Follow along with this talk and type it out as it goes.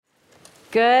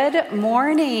Good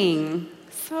morning.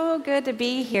 So good to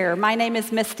be here. My name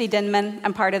is Misty Denman.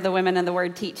 I'm part of the Women in the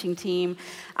Word teaching team.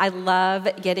 I love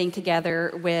getting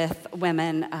together with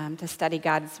women to study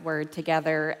God's Word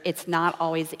together. It's not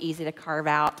always easy to carve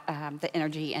out the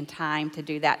energy and time to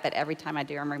do that, but every time I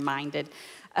do, I'm reminded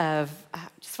of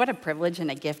just what a privilege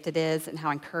and a gift it is and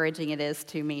how encouraging it is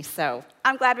to me. So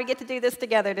I'm glad we get to do this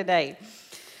together today.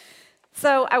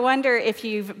 So I wonder if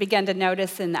you've begun to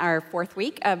notice in our fourth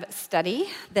week of study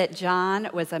that John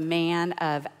was a man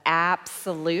of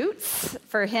absolutes.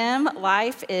 For him,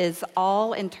 life is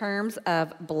all in terms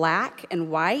of black and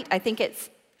white. I think it's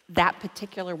that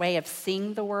particular way of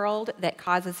seeing the world that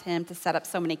causes him to set up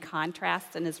so many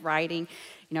contrasts in his writing.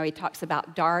 You know, he talks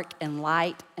about dark and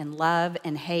light and love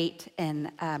and hate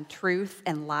and truth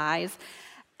and lies.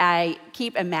 I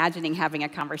keep imagining having a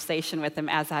conversation with him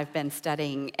as I've been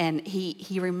studying, and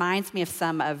he reminds me of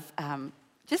some of,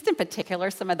 just in particular,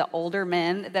 some of the older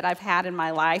men that I've had in my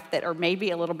life that are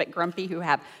maybe a little bit grumpy, who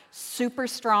have super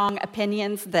strong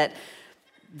opinions that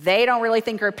they don't really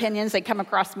think are opinions. They come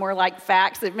across more like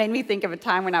facts. It made me think of a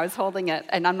time when I was holding it,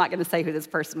 and I'm not going to say who this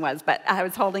person was, but I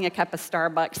was holding a cup of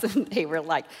Starbucks, and they were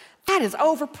like, "That is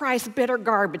overpriced, bitter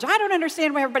garbage. I don't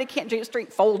understand why everybody can't just drink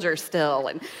Folgers still."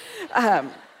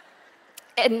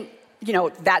 And, you know,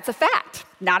 that's a fact,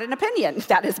 not an opinion.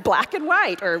 That is black and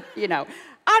white. Or, you know,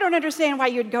 I don't understand why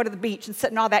you'd go to the beach and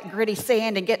sit in all that gritty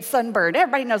sand and get sunburned.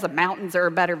 Everybody knows the mountains are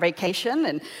a better vacation.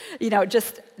 And, you know,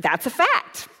 just that's a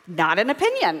fact, not an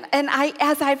opinion. And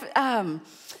as I've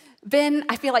been,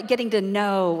 I feel like, getting to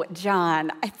know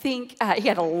John, I think he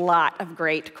had a lot of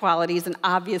great qualities and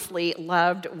obviously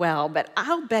loved well, but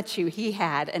I'll bet you he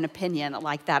had an opinion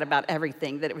like that about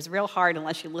everything, that it was real hard,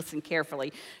 unless you listen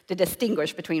carefully, to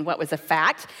distinguish between what was a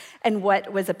fact and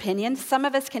what was opinion. Some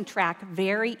of us can track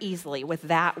very easily with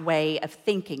that way of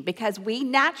thinking because we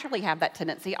naturally have that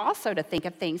tendency also to think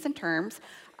of things in terms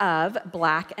of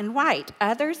black and white.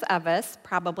 Others of us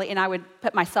probably, and I would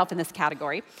put myself in this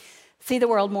category, see the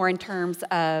world more in terms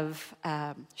of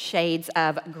shades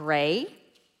of gray.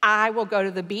 I will go to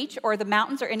the beach or the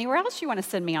mountains or anywhere else you want to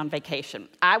send me on vacation.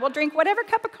 I will drink whatever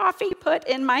cup of coffee you put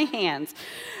in my hands.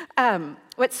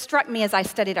 What struck me as I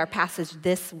studied our passage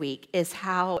this week is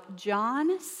how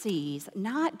John sees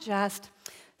not just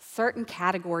certain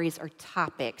categories or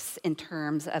topics in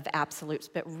terms of absolutes,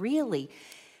 but really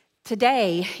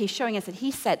today, he's showing us that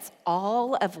he sets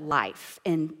all of life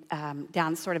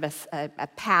down sort of a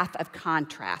path of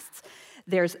contrasts.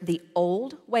 There's the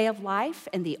old way of life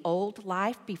and the old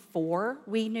life before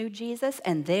we knew Jesus,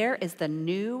 and there is the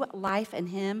new life in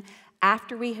him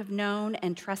after we have known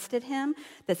and trusted him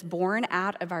that's born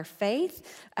out of our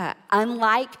faith.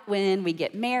 Unlike when we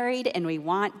get married and we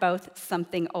want both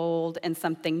something old and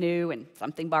something new and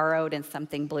something borrowed and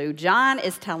something blue, John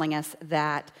is telling us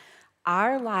that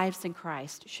our lives in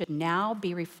Christ should now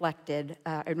be reflected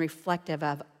and reflective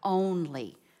of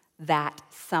only that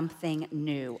something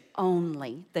new,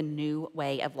 only the new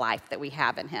way of life that we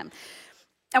have in him.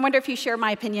 I wonder if you share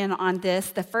my opinion on this.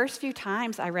 The first few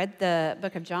times I read the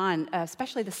book of John,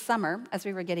 especially this summer as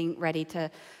we were getting ready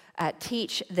to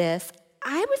teach this,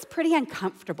 I was pretty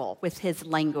uncomfortable with his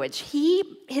language.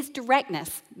 His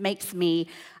directness makes me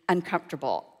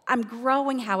uncomfortable. I'm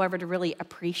growing, however, to really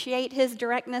appreciate his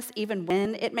directness, even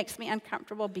when it makes me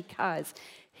uncomfortable, because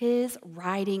his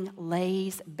writing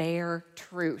lays bare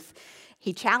truth.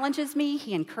 He challenges me,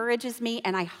 he encourages me,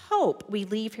 and I hope we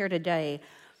leave here today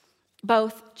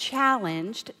both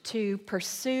challenged to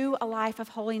pursue a life of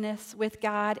holiness with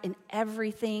God in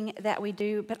everything that we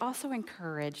do, but also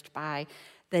encouraged by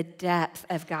the depth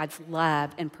of God's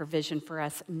love and provision for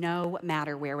us, no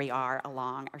matter where we are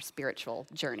along our spiritual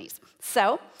journeys.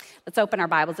 So let's open our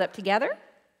Bibles up together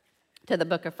to the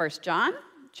book of 1 John,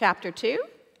 chapter 2.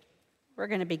 We're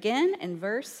going to begin in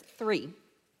verse 3.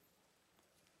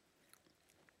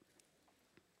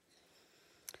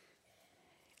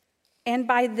 And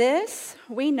by this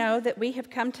we know that we have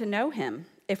come to know him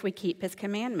if we keep his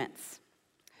commandments.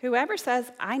 Whoever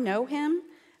says, "I know him,"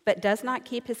 but does not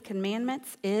keep his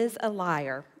commandments is a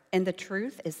liar, and the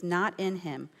truth is not in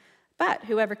him. But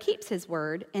whoever keeps his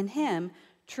word, in him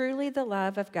truly the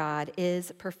love of God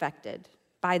is perfected.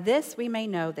 By this we may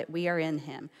know that we are in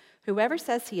him. Whoever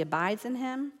says he abides in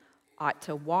him ought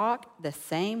to walk the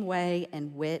same way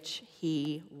in which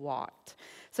he walked.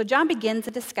 So John begins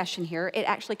a discussion here. It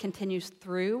actually continues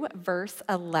through verse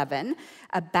 11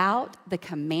 about the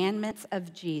commandments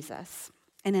of Jesus.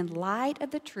 And in light of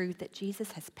the truth that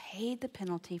Jesus has paid the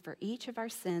penalty for each of our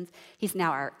sins, he's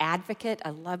now our advocate,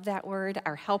 I love that word,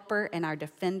 our helper and our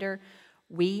defender,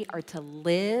 We are to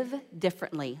live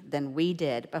differently than we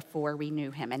did before we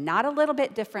knew him. And not a little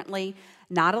bit differently,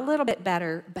 not a little bit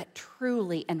better, but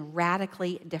truly and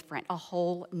radically different, a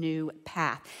whole new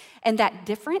path. And that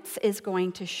difference is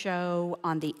going to show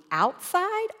on the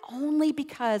outside only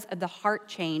because of the heart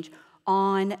change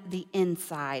on the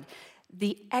inside.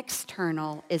 The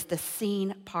external is the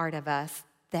seen part of us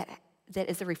that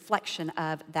is a reflection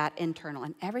of that internal.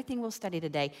 And everything we'll study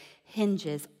today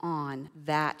hinges on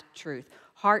that truth.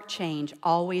 Heart change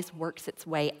always works its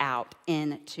way out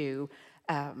into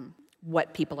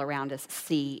what people around us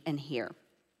see and hear.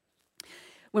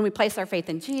 When we place our faith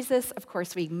in Jesus, of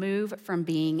course, we move from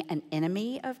being an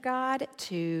enemy of God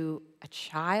to a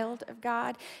child of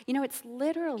God. You know, it's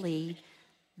literally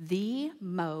the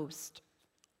most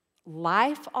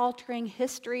life-altering,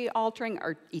 history-altering,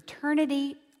 or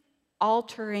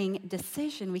eternity-altering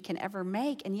decision we can ever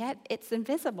make, and yet it's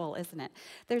invisible, isn't it?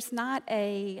 There's not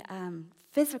a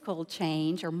physical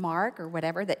change or mark or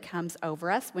whatever that comes over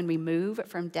us when we move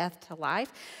from death to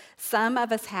life. Some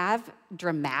of us have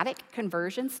dramatic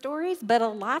conversion stories, but a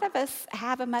lot of us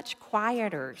have a much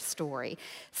quieter story.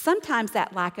 Sometimes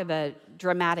that lack of a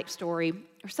dramatic story,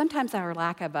 or sometimes our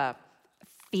lack of a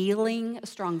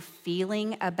strong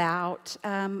feeling about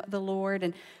the Lord,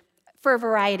 and for a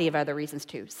variety of other reasons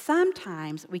too.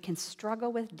 Sometimes we can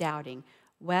struggle with doubting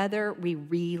whether we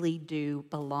really do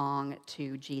belong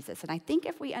to Jesus. And I think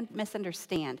if we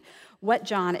misunderstand what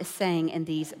John is saying in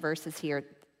these verses here,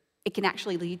 it can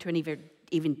actually lead to an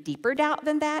even deeper doubt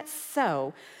than that.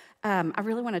 So I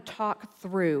really want to talk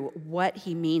through what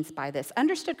he means by this.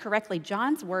 Understood correctly,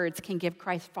 John's words can give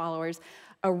Christ followers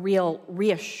a real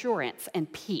reassurance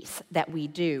and peace that we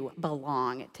do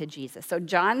belong to Jesus. So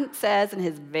John says in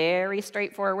his very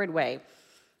straightforward way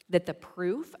that the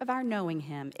proof of our knowing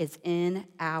him is in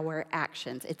our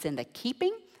actions. It's in the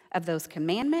keeping of those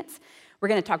commandments. We're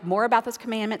going to talk more about those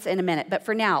commandments in a minute, but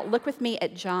for now, look with me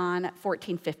at John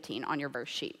 14:15 on your verse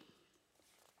sheet.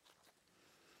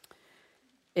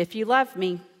 If you love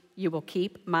me, you will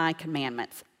keep my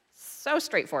commandments. So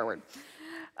straightforward.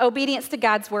 Obedience to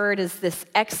God's word is this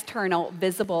external,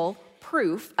 visible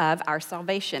proof of our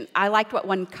salvation. I liked what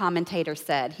one commentator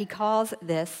said. He calls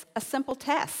this a simple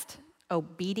test.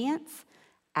 Obedience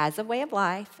as a way of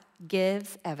life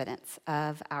gives evidence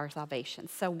of our salvation.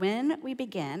 So when we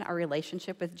begin our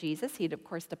relationship with Jesus, he, of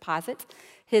course, deposits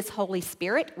his Holy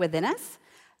Spirit within us.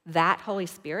 That Holy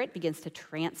Spirit begins to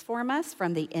transform us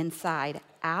from the inside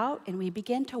out, and we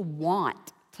begin to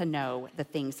want to know the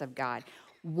things of God,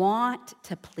 want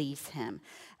to please him.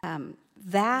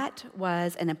 That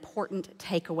was an important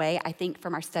takeaway, I think,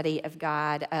 from our study of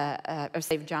God,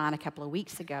 of John a couple of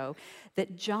weeks ago,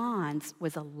 that John's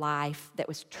was a life that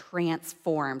was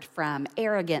transformed from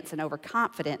arrogance and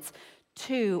overconfidence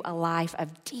to a life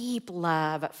of deep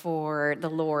love for the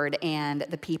Lord and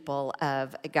the people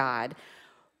of God.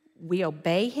 We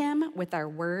obey him with our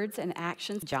words and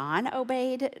actions. John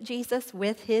obeyed Jesus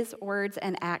with his words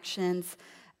and actions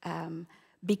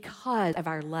because of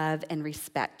our love and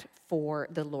respect for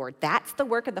the Lord. That's the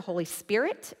work of the Holy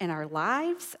Spirit in our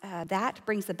lives. That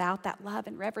brings about that love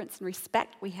and reverence and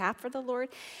respect we have for the Lord.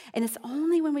 And it's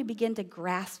only when we begin to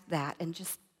grasp that and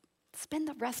just spend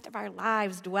the rest of our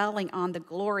lives dwelling on the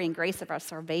glory and grace of our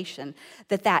salvation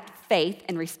that that faith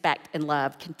and respect and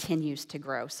love continues to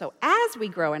grow. So as we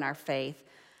grow in our faith,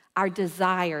 our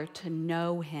desire to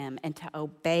know him and to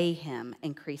obey him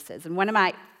increases. And one of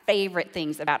my favorite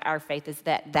things about our faith is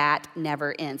that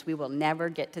never ends. We will never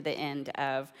get to the end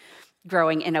of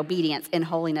growing in obedience, in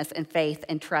holiness, in faith,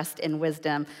 in trust, in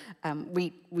wisdom.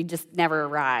 We just never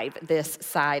arrive this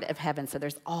side of heaven, so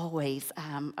there's always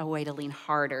a way to lean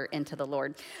harder into the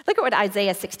Lord. Look at what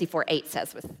Isaiah 64:8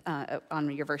 says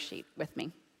on your verse sheet with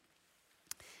me.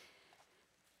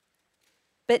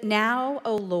 But now,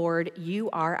 O Lord, you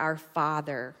are our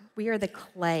Father. We are the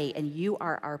clay, and you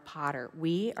are our potter.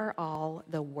 We are all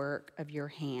the work of your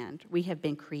hand. We have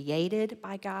been created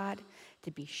by God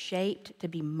to be shaped, to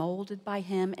be molded by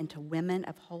him into women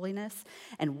of holiness,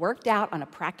 and worked out on a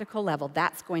practical level.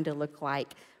 That's going to look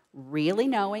like really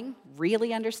knowing,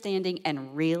 really understanding,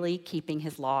 and really keeping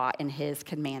his law and his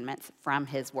commandments from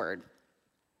his word.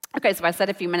 Okay, so I said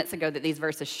a few minutes ago that these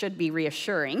verses should be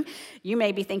reassuring. You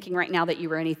may be thinking right now that you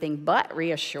were anything but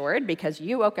reassured because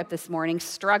you woke up this morning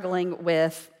struggling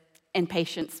with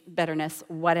impatience, bitterness,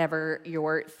 whatever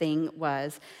your thing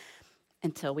was.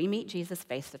 Until we meet Jesus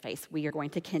face to face, we are going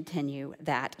to continue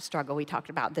that struggle. We talked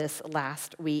about this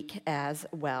last week as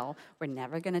well. We're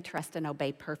never going to trust and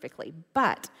obey perfectly.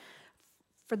 But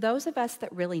for those of us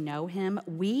that really know him,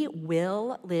 we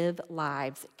will live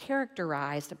lives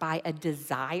characterized by a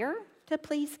desire to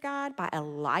please God by a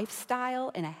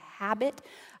lifestyle and a habit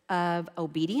of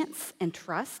obedience and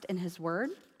trust in his word.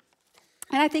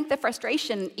 And I think the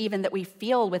frustration even that we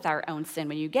feel with our own sin,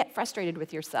 when you get frustrated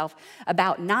with yourself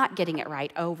about not getting it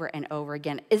right over and over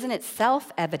again, isn't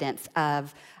itself evidence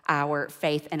of our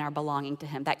faith and our belonging to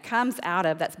him?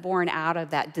 That's born out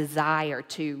of that desire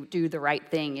to do the right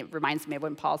thing. It reminds me of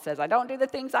when Paul says, I don't do the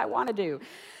things I want to do.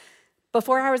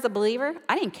 Before I was a believer,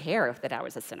 I didn't care that I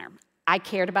was a sinner. I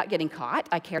cared about getting caught.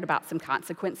 I cared about some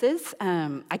consequences.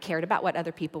 I cared about what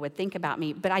other people would think about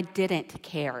me, but I didn't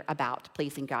care about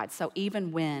pleasing God. So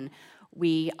even when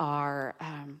we are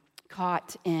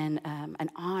caught in an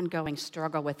ongoing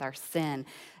struggle with our sin,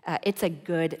 it's a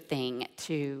good thing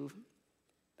to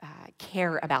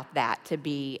care about that, to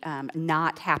be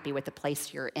not happy with the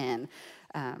place you're in.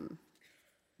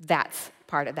 That's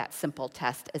part of that simple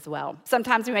test as well.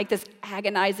 Sometimes we make this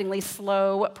agonizingly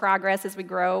slow progress as we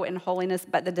grow in holiness,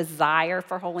 but the desire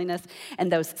for holiness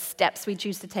and those steps we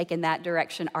choose to take in that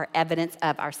direction are evidence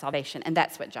of our salvation, and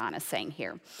that's what John is saying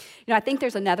here. I think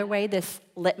there's another way this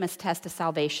litmus test of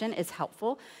salvation is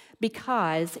helpful,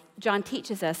 because John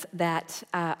teaches us that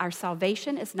our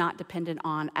salvation is not dependent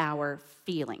on our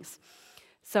feelings.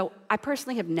 So I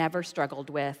personally have never struggled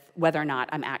with whether or not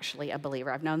I'm actually a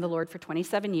believer. I've known the Lord for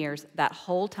 27 years. That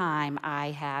whole time I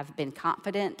have been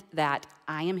confident that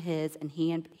I am his and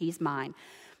he's mine.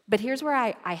 But here's where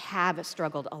I have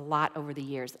struggled a lot over the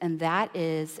years, and that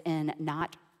is in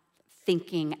not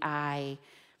thinking I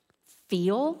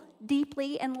feel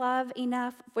deeply in love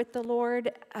enough with the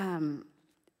Lord.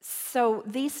 So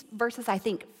these verses, I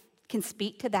think, can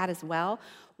speak to that as well.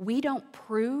 We don't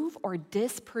prove or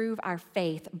disprove our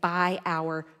faith by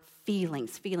our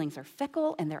feelings. Feelings are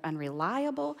fickle and they're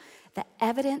unreliable. The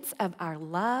evidence of our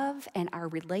love and our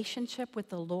relationship with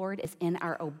the Lord is in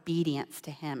our obedience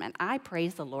to him. And I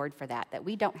praise the Lord for that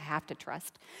we don't have to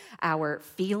trust our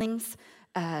feelings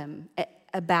to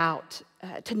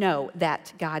know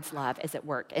that God's love is at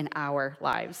work in our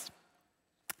lives.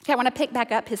 Okay, I want to pick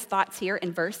back up his thoughts here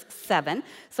in verse 7.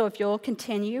 So if you'll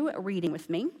continue reading with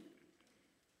me.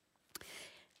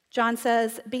 John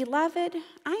says, Beloved,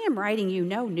 I am writing you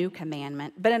no new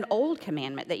commandment, but an old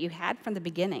commandment that you had from the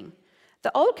beginning.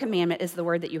 The old commandment is the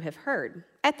word that you have heard.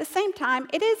 At the same time,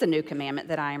 it is a new commandment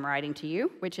that I am writing to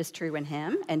you, which is true in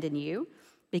him and in you,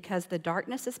 because the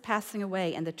darkness is passing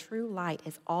away and the true light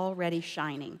is already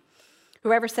shining.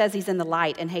 Whoever says he's in the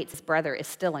light and hates his brother is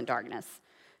still in darkness.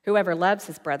 Whoever loves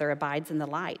his brother abides in the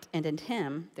light, and in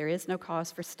him there is no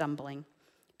cause for stumbling.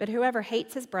 But whoever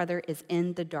hates his brother is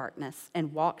in the darkness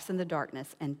and walks in the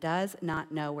darkness and does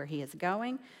not know where he is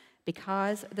going,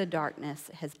 because the darkness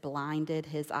has blinded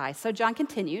his eyes. So John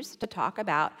continues to talk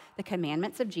about the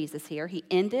commandments of Jesus here. He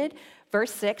ended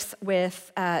verse 6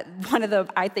 with one of the,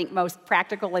 I think, most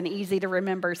practical and easy to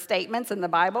remember statements in the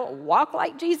Bible, walk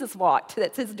like Jesus walked.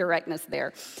 That's his directness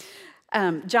there.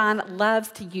 John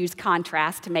loves to use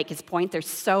contrast to make his point. There's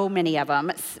so many of them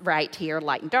right here,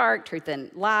 light and dark, truth and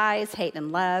lies, hate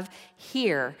and love.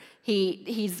 Here,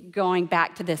 he's going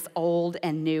back to this old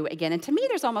and new again. And to me,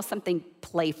 there's almost something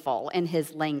playful in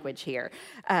his language here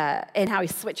and how he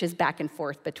switches back and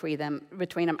forth between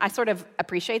them. I sort of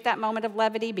appreciate that moment of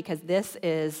levity because this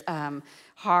is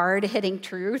hard-hitting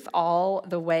truth all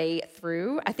the way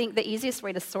through. I think the easiest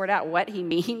way to sort out what he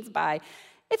means by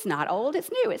it's not old,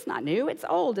 it's new. It's not new, it's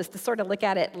old, is to sort of look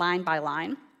at it line by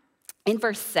line. In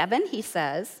verse 7, he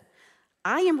says,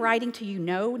 I am writing to you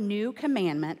no new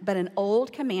commandment, but an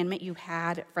old commandment you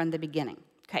had from the beginning.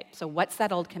 Okay, so what's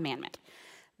that old commandment?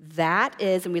 That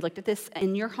is, and we looked at this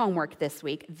in your homework this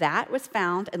week, that was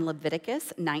found in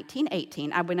Leviticus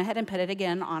 19:18. I went ahead and put it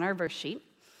again on our verse sheet.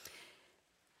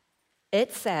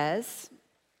 It says,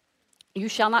 you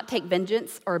shall not take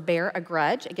vengeance or bear a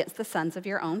grudge against the sons of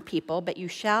your own people, but you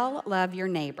shall love your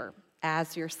neighbor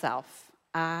as yourself.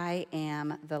 I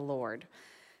am the Lord.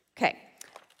 Okay,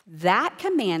 that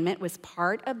commandment was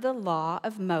part of the law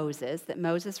of Moses that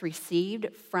Moses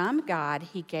received from God.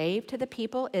 He gave to the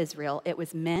people Israel. It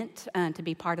was meant to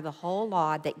be part of the whole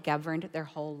law that governed their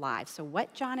whole lives. So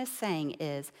what John is saying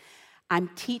is, I'm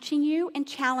teaching you and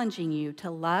challenging you to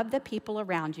love the people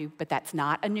around you, but that's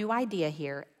not a new idea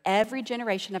here. Every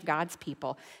generation of God's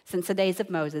people since the days of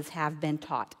Moses have been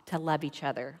taught to love each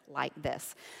other like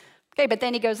this. Okay, but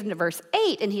then he goes into verse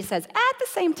 8 and he says, at the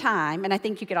same time, and I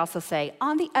think you could also say,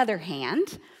 on the other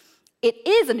hand, it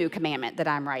is a new commandment that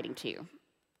I'm writing to you.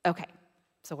 Okay,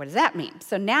 so what does that mean?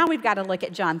 So now we've got to look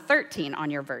at John 13 on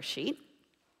your verse sheet.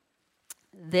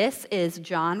 This is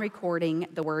John recording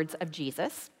the words of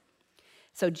Jesus.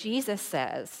 So Jesus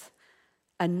says,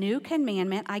 A new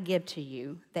commandment I give to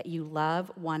you, that you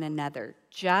love one another.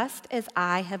 Just as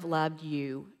I have loved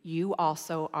you, you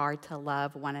also are to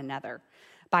love one another.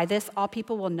 By this, all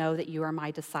people will know that you are my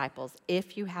disciples,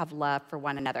 if you have love for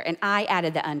one another. And I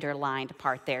added the underlined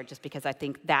part there just because I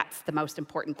think that's the most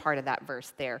important part of that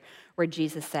verse there, where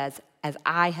Jesus says, as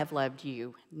I have loved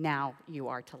you, now you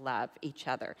are to love each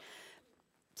other.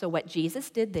 So what Jesus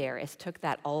did there is took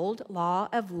that old law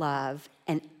of love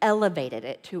and elevated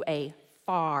it to a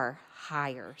far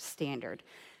higher standard.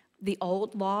 The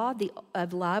old law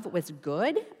of love was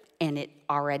good, and it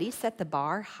already set the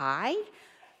bar high.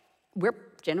 We're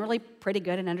generally pretty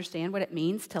good and understand what it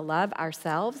means to love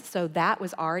ourselves, so that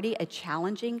was already a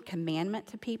challenging commandment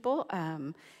to people.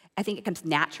 I think it comes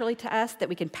naturally to us that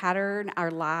we can pattern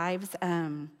our lives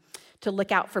to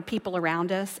look out for people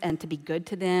around us and to be good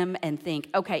to them and think,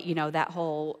 okay, that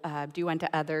whole do unto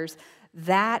others,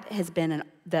 that has been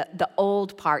the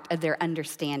old part of their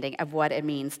understanding of what it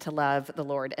means to love the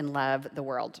Lord and love the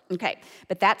world. Okay,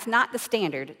 but that's not the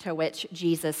standard to which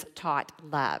Jesus taught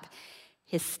love.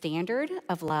 His standard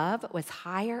of love was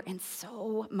higher and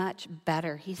so much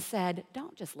better. He said,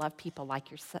 don't just love people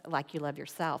like you love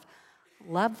yourself.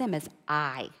 Love them as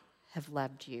I have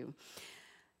loved you.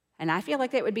 And I feel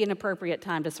like that would be an appropriate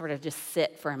time to sort of just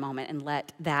sit for a moment and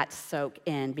let that soak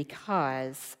in,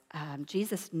 because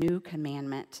Jesus' new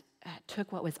commandment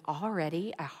took what was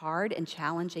already a hard and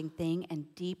challenging thing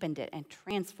and deepened it and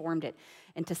transformed it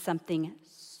into something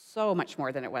so much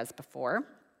more than it was before.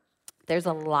 There's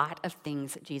a lot of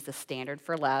things that Jesus' standard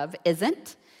for love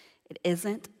isn't. It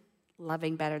isn't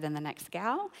loving better than the next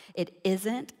gal. It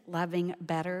isn't loving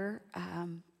better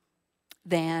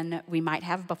than we might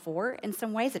have before in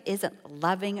some ways. It isn't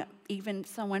loving even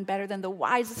someone better than the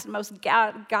wisest and most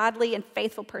godly and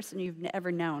faithful person you've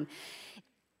ever known.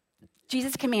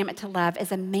 Jesus' commandment to love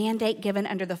is a mandate given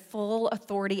under the full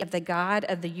authority of the God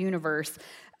of the universe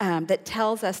that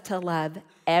tells us to love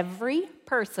every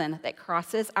person that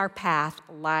crosses our path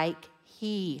like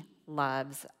he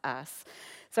loves us.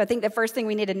 So I think the first thing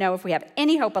we need to know if we have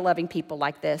any hope of loving people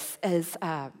like this is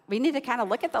we need to kind of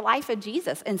look at the life of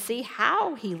Jesus and see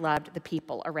how he loved the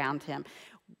people around him.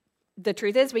 The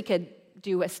truth is we could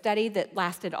do a study that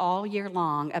lasted all year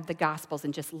long of the Gospels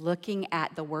and just looking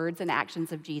at the words and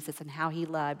actions of Jesus and how he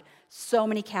loved so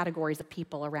many categories of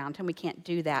people around him. We can't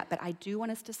do that, but I do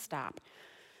want us to stop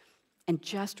and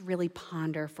just really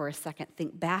ponder for a second,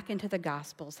 think back into the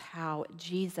Gospels, how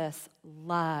Jesus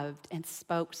loved and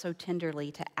spoke so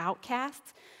tenderly to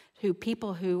outcasts, to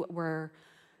people who were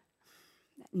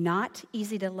not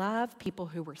easy to love, people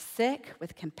who were sick,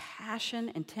 with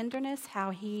compassion and tenderness,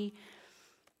 how he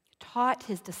taught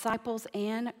his disciples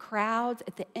and crowds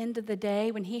at the end of the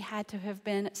day when he had to have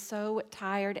been so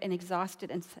tired and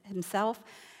exhausted himself,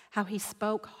 how he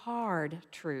spoke hard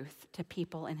truth to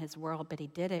people in his world, but he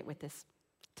did it with this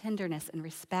tenderness and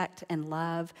respect and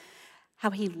love. How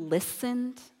he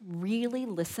listened, really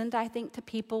listened, I think, to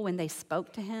people when they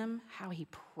spoke to him. How he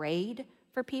prayed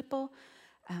for people.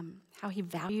 How he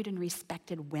valued and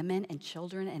respected women and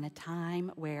children in a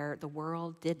time where the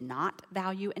world did not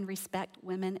value and respect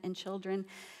women and children.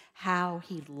 How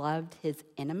he loved his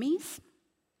enemies.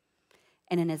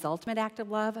 And in his ultimate act of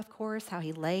love, of course, how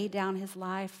he laid down his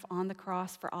life on the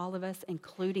cross for all of us,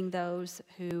 including those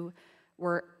who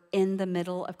were in the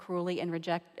middle of cruelly and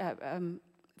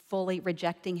fully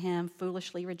rejecting him,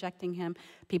 foolishly rejecting him,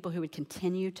 people who would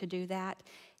continue to do that.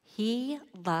 He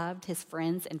loved his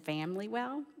friends and family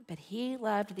well, but he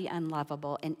loved the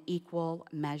unlovable in equal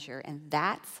measure. And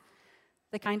that's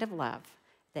the kind of love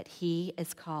that he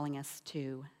is calling us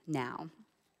to now.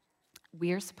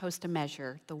 We're supposed to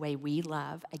measure the way we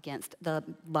love against the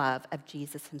love of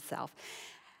Jesus himself.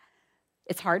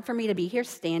 It's hard for me to be here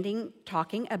standing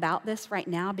talking about this right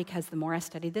now, because the more I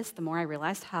study this, the more I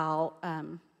realize how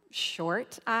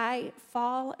short I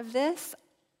fall of this.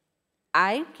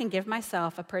 I can give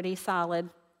myself a pretty solid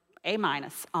A-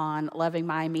 on loving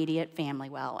my immediate family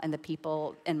well and the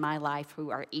people in my life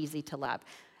who are easy to love.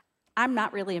 I'm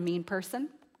not really a mean person.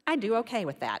 I do okay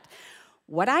with that.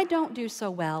 What I don't do so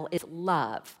well is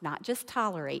love, not just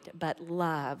tolerate, but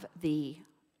love the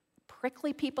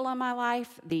prickly people in my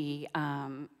life,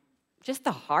 just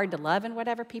the hard to love and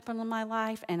whatever people in my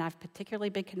life. And I've particularly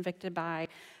been convicted by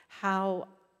how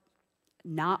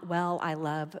not well I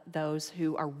love those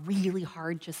who are really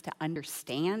hard just to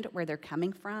understand where they're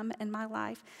coming from in my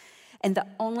life. And the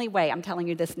only way, I'm telling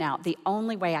you this now, the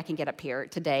only way I can get up here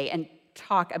today and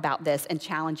talk about this and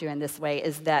challenge you in this way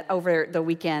is that over the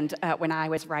weekend when I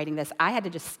was writing this, I had to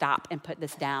just stop and put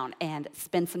this down and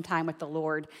spend some time with the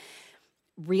Lord,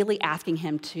 really asking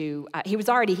him to,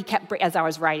 as I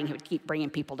was writing, he would keep bringing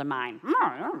people to mind.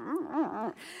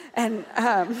 And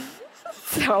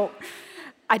so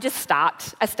I just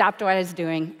stopped. I stopped what I was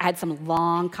doing. I had some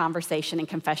long conversation and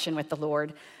confession with the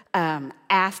Lord.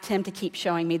 Asked him to keep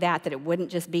showing me that it wouldn't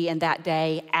just be in that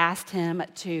day. Asked him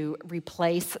to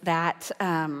replace that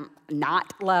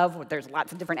not love, there's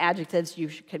lots of different adjectives you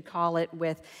could call it,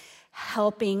 with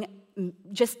helping.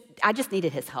 I just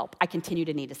needed his help. I continue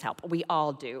to need his help. We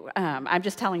all do. I'm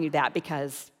just telling you that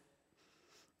because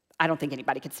I don't think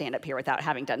anybody could stand up here without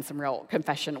having done some real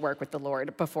confession work with the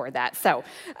Lord before that. So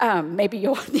maybe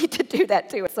you'll need to do that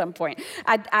too at some point.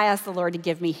 I asked the Lord to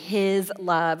give me his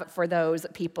love for those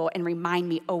people and remind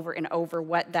me over and over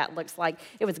what that looks like.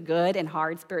 It was good and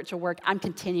hard spiritual work. I'm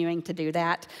continuing to do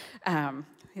that. I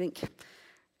think,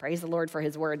 praise the Lord for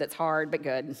his word that's hard but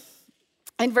good.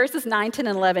 In verses 9, 10,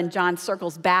 and 11, John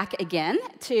circles back again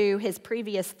to his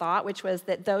previous thought, which was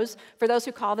that for those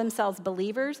who call themselves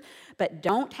believers but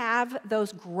don't have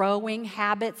those growing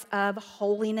habits of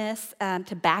holiness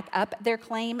to back up their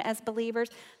claim as believers,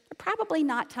 they're probably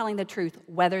not telling the truth,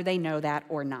 whether they know that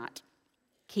or not.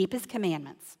 Keep his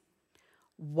commandments.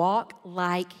 Walk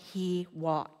like he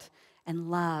walked, and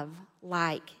love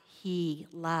like he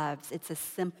loves. It's a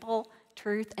simple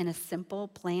truth and a simple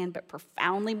plan, but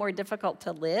profoundly more difficult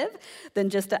to live than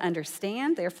just to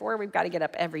understand. Therefore, we've got to get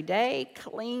up every day,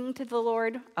 cling to the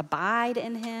Lord, abide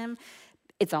in him.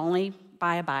 It's only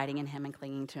by abiding in him and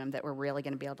clinging to him that we're really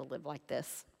going to be able to live like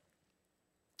this.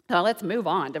 So let's move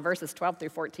on to verses 12 through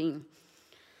 14.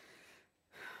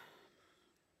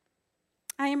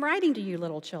 I am writing to you,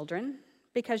 little children,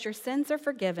 because your sins are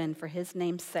forgiven for his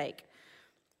name's sake.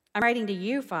 I'm writing to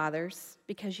you, fathers,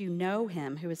 because you know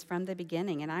him who is from the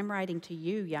beginning, and I'm writing to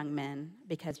you, young men,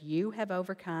 because you have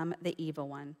overcome the evil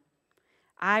one.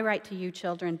 I write to you,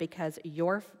 children, because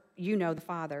you know the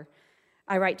Father.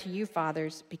 I write to you,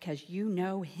 fathers, because you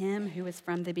know him who is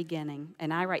from the beginning.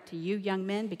 And I write to you, young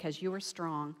men, because you are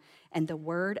strong, and the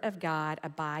word of God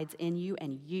abides in you,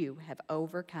 and you have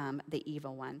overcome the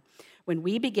evil one. When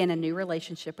we begin a new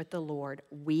relationship with the Lord,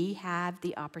 we have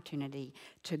the opportunity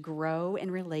to grow in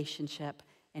relationship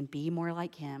and be more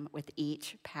like him with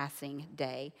each passing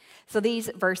day. So these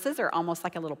verses are almost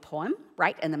like a little poem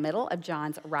right in the middle of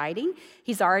John's writing.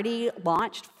 He's already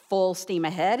launched full steam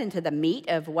ahead into the meat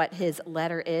of what his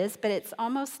letter is, but it's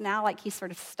almost now like he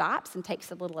sort of stops and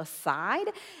takes a little aside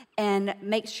and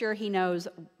makes sure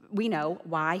we know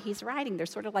why he's writing. They're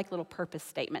sort of like little purpose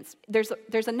statements. There's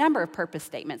a number of purpose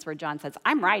statements where John says,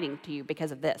 I'm writing to you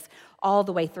because of this, all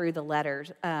the way through the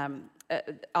letters,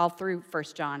 all through 1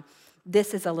 John.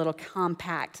 This is a little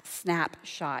compact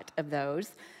snapshot of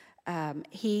those.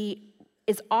 He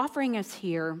is offering us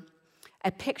here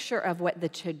a picture of what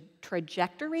the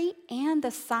trajectory and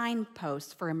the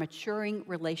signposts for a maturing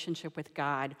relationship with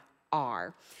God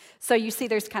are. So you see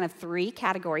there's kind of three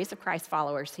categories of Christ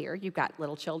followers here. You've got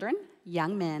little children,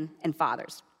 young men, and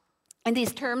fathers. And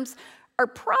these terms are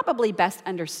probably best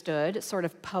understood sort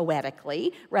of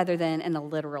poetically rather than in a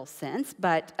literal sense,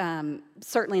 but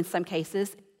certainly in some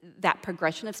cases that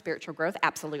progression of spiritual growth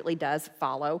absolutely does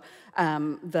follow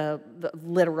the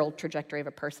literal trajectory of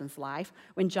a person's life.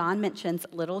 When John mentions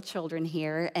little children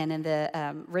here, and in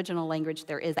the original language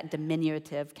there is that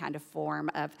diminutive kind of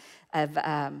form of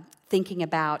thinking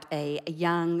about a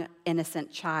young,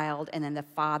 innocent child, and then the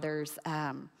father's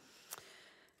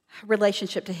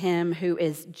relationship to him who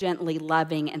is gently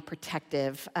loving and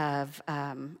protective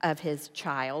of his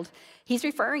child. He's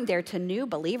referring there to new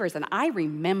believers, and I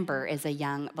remember as a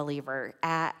young believer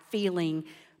feeling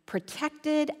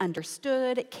protected,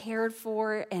 understood, cared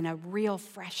for in a real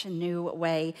fresh and new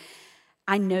way.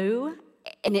 I knew,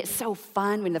 and it's so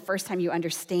fun when the first time you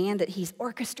understand that he's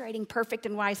orchestrating perfect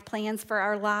and wise plans for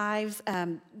our lives,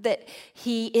 that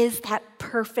he is that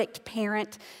perfect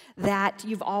parent that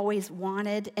you've always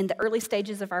wanted. In the early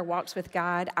stages of our walks with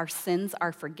God, our sins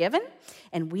are forgiven,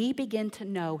 and we begin to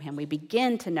know him. We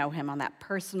begin to know him on that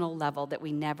personal level that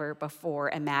we never before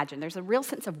imagined. There's a real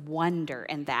sense of wonder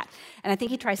in that, and I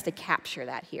think he tries to capture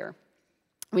that here.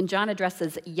 When John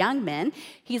addresses young men,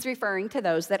 he's referring to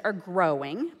those that are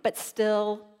growing, but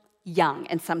still young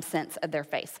in some sense of their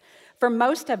faith. For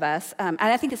most of us, and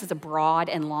I think this is a broad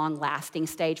and long-lasting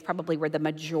stage, probably where the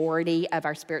majority of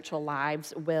our spiritual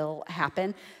lives will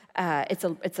happen.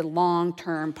 It's a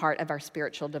long-term part of our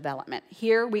spiritual development.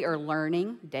 Here we are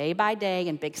learning day by day,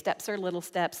 and big steps or little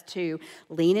steps, to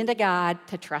lean into God,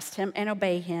 to trust him and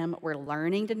obey him. We're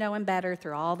learning to know him better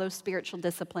through all those spiritual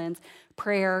disciplines,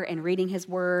 prayer and reading his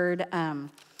word,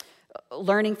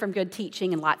 learning from good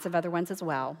teaching, and lots of other ones as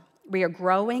well. We are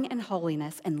growing in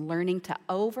holiness and learning to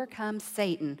overcome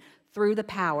Satan through the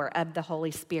power of the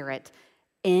Holy Spirit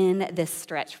in this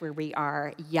stretch where we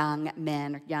are young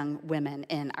men or young women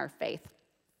in our faith.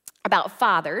 About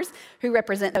fathers who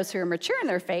represent those who are mature in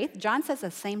their faith, John says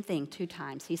the same thing 2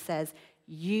 times. He says,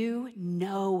 you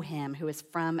know him who is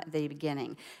from the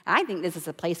beginning. I think this is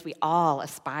a place we all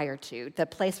aspire to, the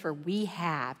place where we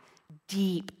have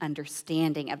deep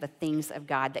understanding of the things of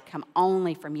God that come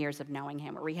only from years of knowing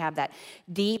him, where we have that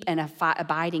deep and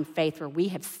abiding faith where we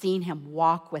have seen him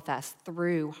walk with us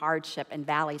through hardship and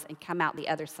valleys and come out the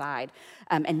other side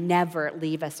and never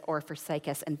leave us or forsake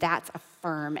us. And that's a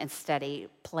firm and steady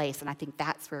place. And I think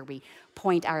that's where we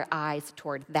point our eyes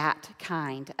toward that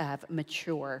kind of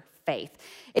mature faith.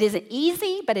 It isn't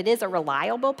easy, but it is a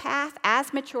reliable path.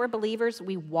 As mature believers,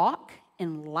 we walk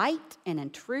in light and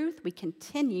in truth. We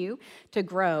continue to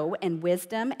grow in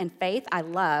wisdom and faith. I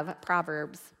love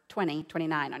Proverbs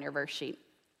 20:29 on your verse sheet.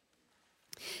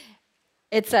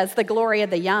 It says, the glory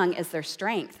of the young is their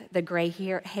strength. The gray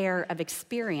hair of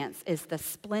experience is the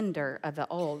splendor of the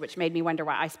old, which made me wonder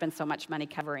why I spend so much money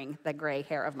covering the gray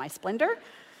hair of my splendor.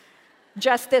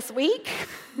 Just this week,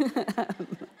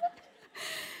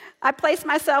 I place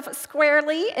myself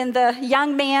squarely in the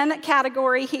young man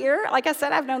category here. Like I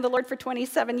said, I've known the Lord for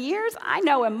 27 years. I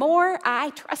know him more.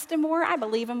 I trust him more. I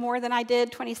believe him more than I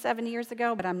did 27 years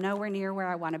ago, but I'm nowhere near where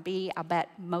I want to be. I'll bet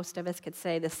most of us could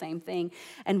say the same thing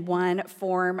in one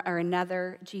form or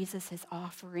another. Jesus is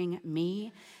offering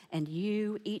me and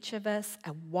you, each of us,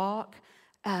 a walk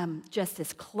just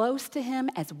as close to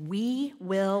him as we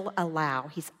will allow.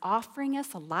 He's offering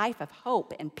us a life of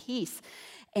hope and peace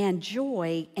and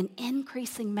joy in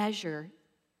increasing measure,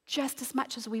 just as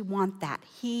much as we want that.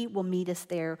 He will meet us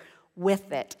there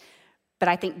with it. But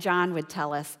I think John would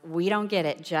tell us we don't get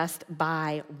it just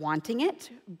by wanting it.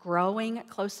 Growing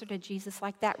closer to Jesus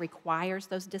like that requires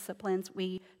those disciplines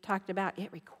we talked about.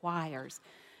 It requires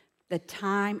the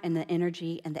time and the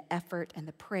energy and the effort and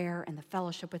the prayer and the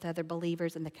fellowship with other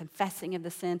believers and the confessing of the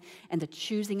sin and the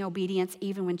choosing obedience,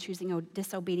 even when choosing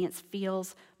disobedience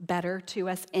feels better to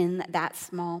us in that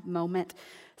small moment.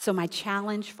 So my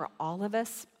challenge for all of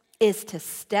us is to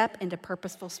step into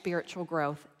purposeful spiritual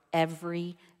growth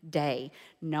every day,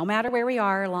 no matter where we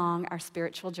are along our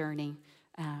spiritual journey,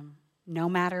 no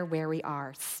matter where we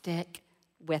are, stick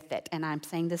with it. And I'm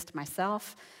saying this to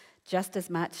myself just as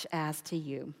much as to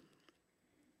you.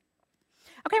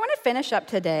 Okay, I want to finish up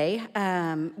today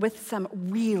with some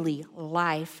really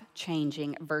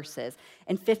life-changing verses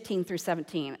in 15 through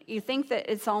 17. You think that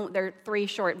they're 3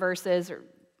 short verses,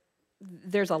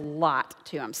 there's a lot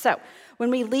to them. So when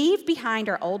we leave behind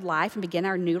our old life and begin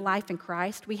our new life in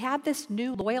Christ, we have this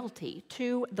new loyalty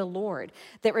to the Lord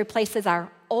that replaces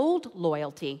our old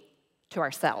loyalty to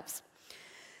ourselves.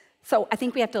 So I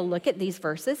think we have to look at these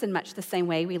verses in much the same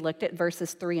way we looked at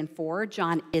verses 3 and 4.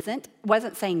 John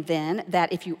wasn't saying then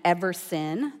that if you ever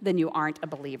sin, then you aren't a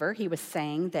believer. He was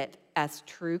saying that as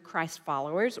true Christ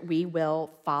followers, we will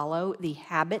follow the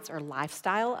habits or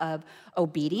lifestyle of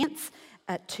obedience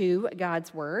to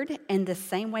God's word. In the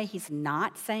same way, he's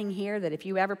not saying here that if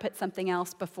you ever put something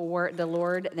else before the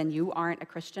Lord, then you aren't a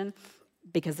Christian,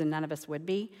 because then none of us would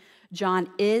be. John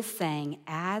is saying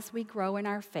as we grow in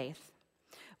our faith,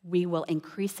 we will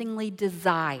increasingly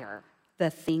desire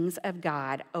the things of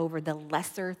God over the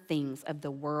lesser things of the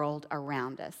world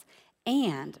around us.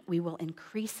 And we will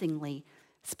increasingly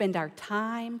spend our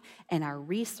time and our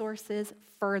resources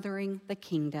furthering the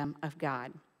kingdom of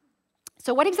God.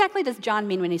 So what exactly does John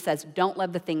mean when he says, don't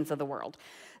love the things of the world?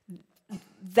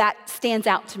 That stands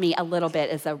out to me a little bit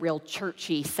as a real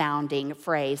churchy sounding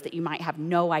phrase that you might have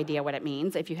no idea what it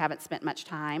means if you haven't spent much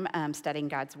time studying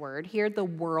God's word. Here, the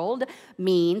world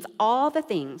means all the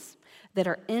things that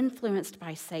are influenced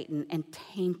by Satan and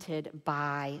tainted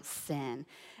by sin.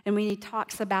 And when he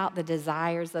talks about the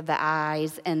desires of the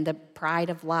eyes and the pride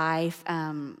of life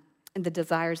and the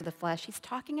desires of the flesh, he's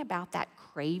talking about that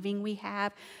craving we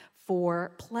have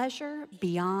for pleasure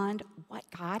beyond what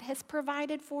God has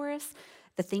provided for us.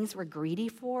 The things we're greedy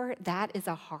for, that is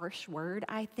a harsh word,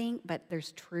 I think, but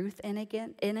there's truth in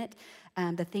it.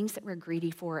 The things that we're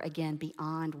greedy for, again,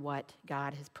 beyond what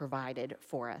God has provided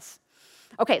for us.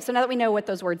 Okay, so now that we know what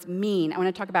those words mean, I want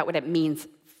to talk about what it means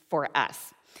for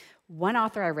us. One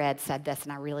author I read said this,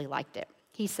 and I really liked it.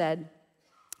 He said,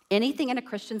 anything in a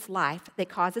Christian's life that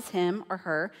causes him or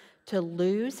her to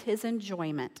lose his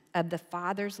enjoyment of the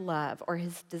Father's love or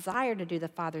his desire to do the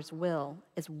Father's will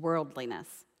is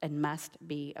worldliness and must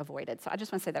be avoided. So I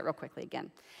just want to say that real quickly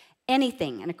again.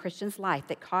 Anything in a Christian's life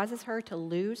that causes her to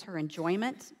lose her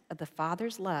enjoyment of the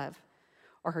Father's love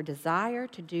or her desire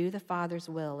to do the Father's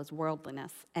will is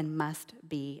worldliness and must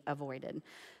be avoided.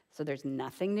 So there's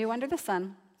nothing new under the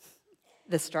sun.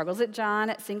 The struggles that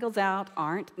John singles out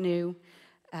aren't new.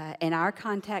 In our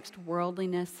context,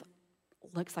 worldliness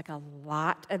looks like a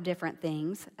lot of different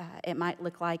things. It might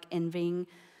look like envying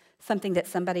something that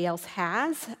somebody else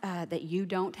has that you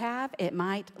don't have. It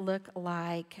might look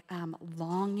like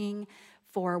longing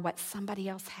for what somebody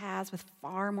else has with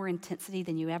far more intensity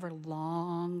than you ever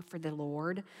long for the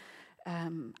Lord.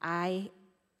 I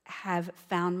have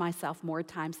found myself more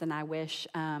times than I wish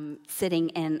sitting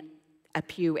in a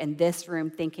pew in this room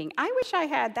thinking, I wish I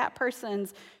had that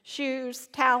person's shoes,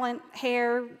 talent,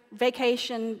 hair,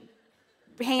 vacation,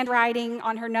 handwriting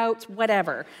on her notes,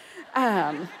 whatever.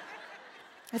 As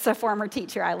a former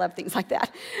teacher, I love things like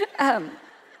that.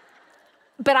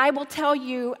 But I will tell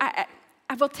you, I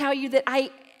will tell you that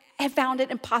I have found it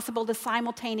impossible to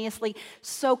simultaneously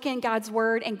soak in God's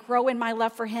word and grow in my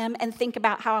love for him and think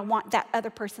about how I want that other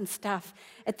person's stuff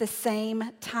at the same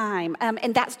time.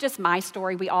 And that's just my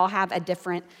story. We all have a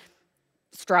different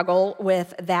struggle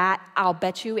with that. I'll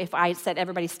bet you if I said,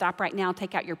 everybody stop right now,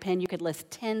 take out your pen, you could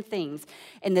list 10 things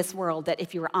in this world that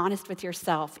if you were honest with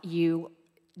yourself, you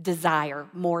desire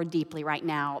more deeply right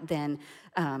now than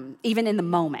even in the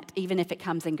moment, even if it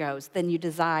comes and goes, then you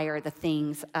desire the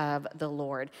things of the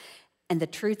Lord. And the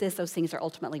truth is those things are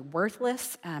ultimately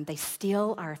worthless. They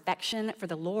steal our affection for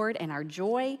the Lord and our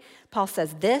joy. Paul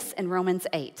says this in Romans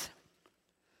 8.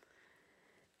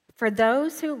 For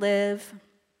those who live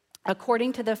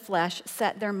according to the flesh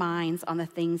set their minds on the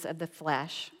things of the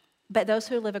flesh, but those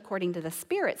who live according to the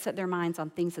Spirit set their minds on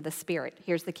things of the Spirit.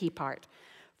 Here's the key part.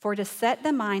 For to set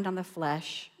the mind on the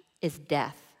flesh is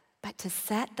death, but to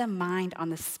set the mind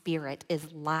on the Spirit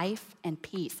is life and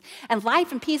peace. And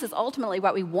life and peace is ultimately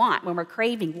what we want when we're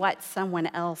craving what someone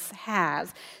else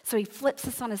has. So he flips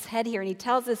this on his head here and he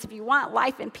tells us, if you want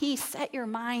life and peace, set your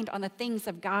mind on the things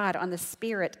of God, on the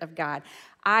Spirit of God.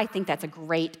 I think that's a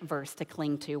great verse to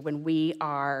cling to when we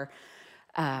are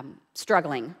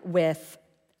struggling with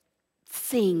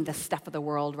seeing the stuff of the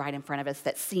world right in front of us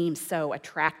that seems so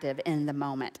attractive in the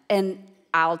moment. And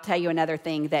I'll tell you another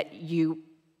thing that you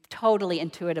totally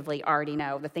intuitively already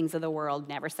know. The things of the world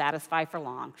never satisfy for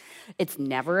long. It's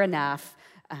never enough.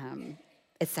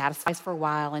 It satisfies for a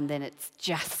while, and then it's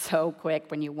just so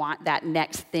quick when you want that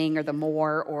next thing or the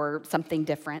more or something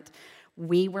different.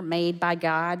 We were made by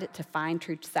God to find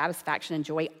true satisfaction and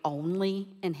joy only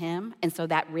in him. And so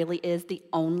that really is the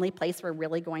only place we're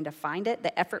really going to find it.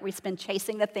 The effort we spend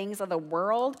chasing the things of the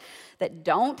world that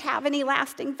don't have any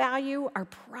lasting value are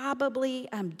probably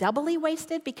doubly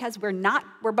wasted because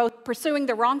we're both pursuing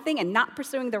the wrong thing and not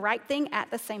pursuing the right thing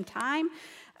at the same time.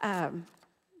 I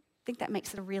think that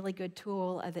makes it a really good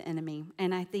tool of the enemy.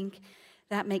 And I think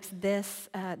that makes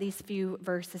these few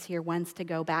verses here ones to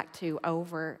go back to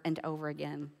over and over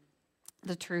again.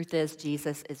 The truth is,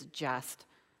 Jesus is just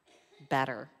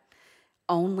better.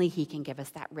 Only he can give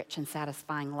us that rich and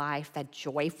satisfying life, that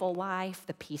joyful life,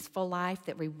 the peaceful life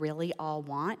that we really all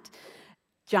want.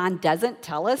 John doesn't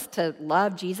tell us to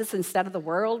love Jesus instead of the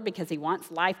world because he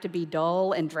wants life to be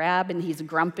dull and drab and he's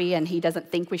grumpy and he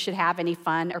doesn't think we should have any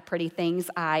fun or pretty things.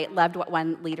 I loved what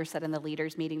one leader said in the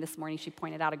leaders meeting this morning. She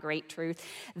pointed out a great truth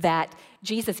that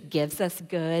Jesus gives us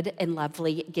good and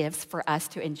lovely gifts for us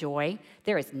to enjoy.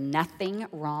 There is nothing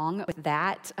wrong with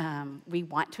that. We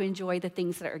want to enjoy the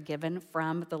things that are given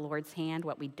from the Lord's hand.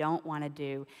 What we don't want to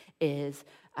do is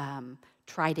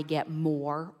try to get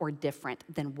more or different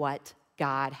than what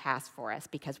God has for us,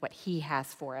 because what he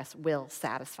has for us will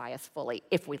satisfy us fully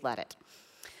if we let it.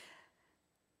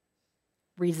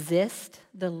 Resist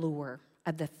the lure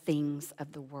of the things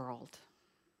of the world.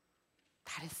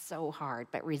 That is so hard,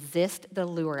 but resist the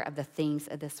lure of the things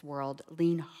of this world.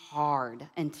 Lean hard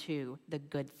into the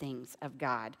good things of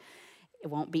God. It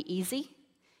won't be easy.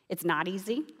 It's not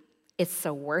easy. It's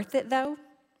so worth it, though.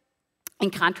 In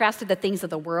contrast to the things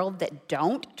of the world that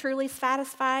don't truly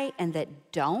satisfy and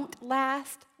that don't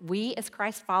last, we as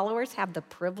Christ followers have the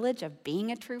privilege of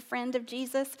being a true friend of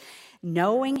Jesus,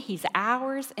 knowing he's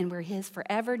ours and we're his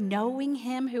forever, knowing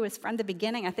him who is from the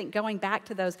beginning. I think going back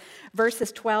to those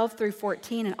verses 12 through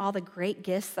 14 and all the great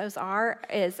gifts those are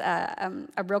is a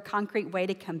real concrete way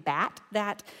to combat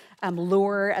that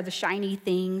lure of the shiny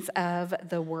things of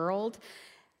the world.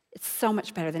 It's so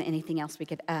much better than anything else we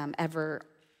could ever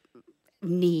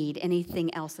need,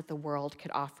 anything else that the world could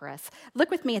offer us.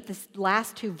 Look with me at this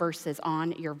last two verses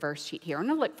on your verse sheet here. I'm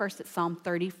going to look first at Psalm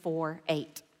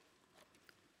 34:8.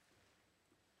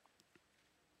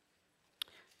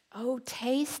 Oh,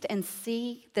 taste and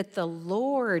see that the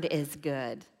Lord is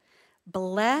good.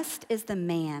 Blessed is the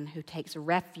man who takes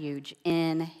refuge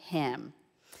in him.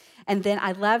 And then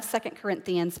I love 2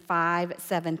 Corinthians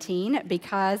 5:17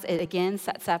 because it again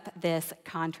sets up this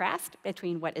contrast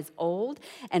between what is old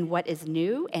and what is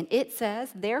new. And it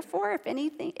says, therefore, if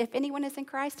anyone is in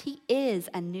Christ, he is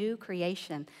a new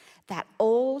creation. That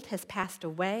old has passed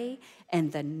away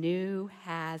and the new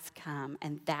has come.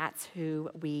 And that's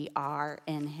who we are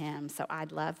in him. So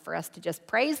I'd love for us to just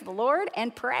praise the Lord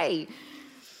and pray.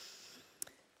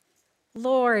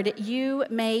 Lord, you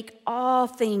make all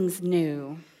things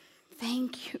new.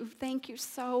 Thank you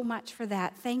so much for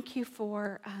that. Thank you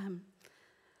for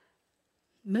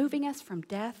moving us from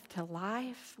death to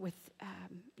life with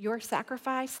your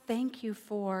sacrifice. Thank you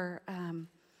for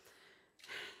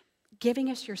giving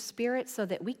us your Spirit so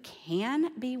that we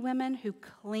can be women who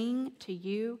cling to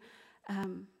you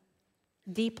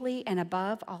deeply and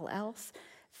above all else.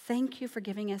 Thank you for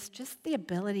giving us just the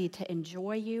ability to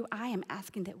enjoy you. I am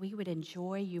asking that we would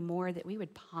enjoy you more, that we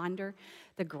would ponder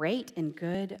the great and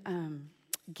good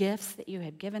gifts that you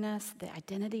have given us, the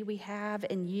identity we have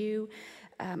in you.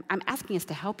 I'm asking us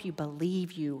to help you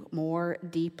believe you more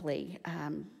deeply.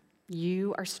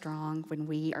 You are strong when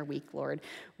we are weak, Lord.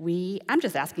 I'm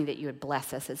just asking that you would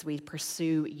bless us as we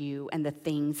pursue you and the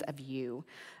things of you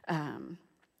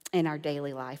in our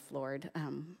daily life, Lord.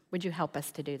 Would you help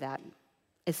us to do that?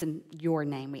 It's in your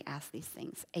name we ask these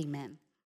things. Amen.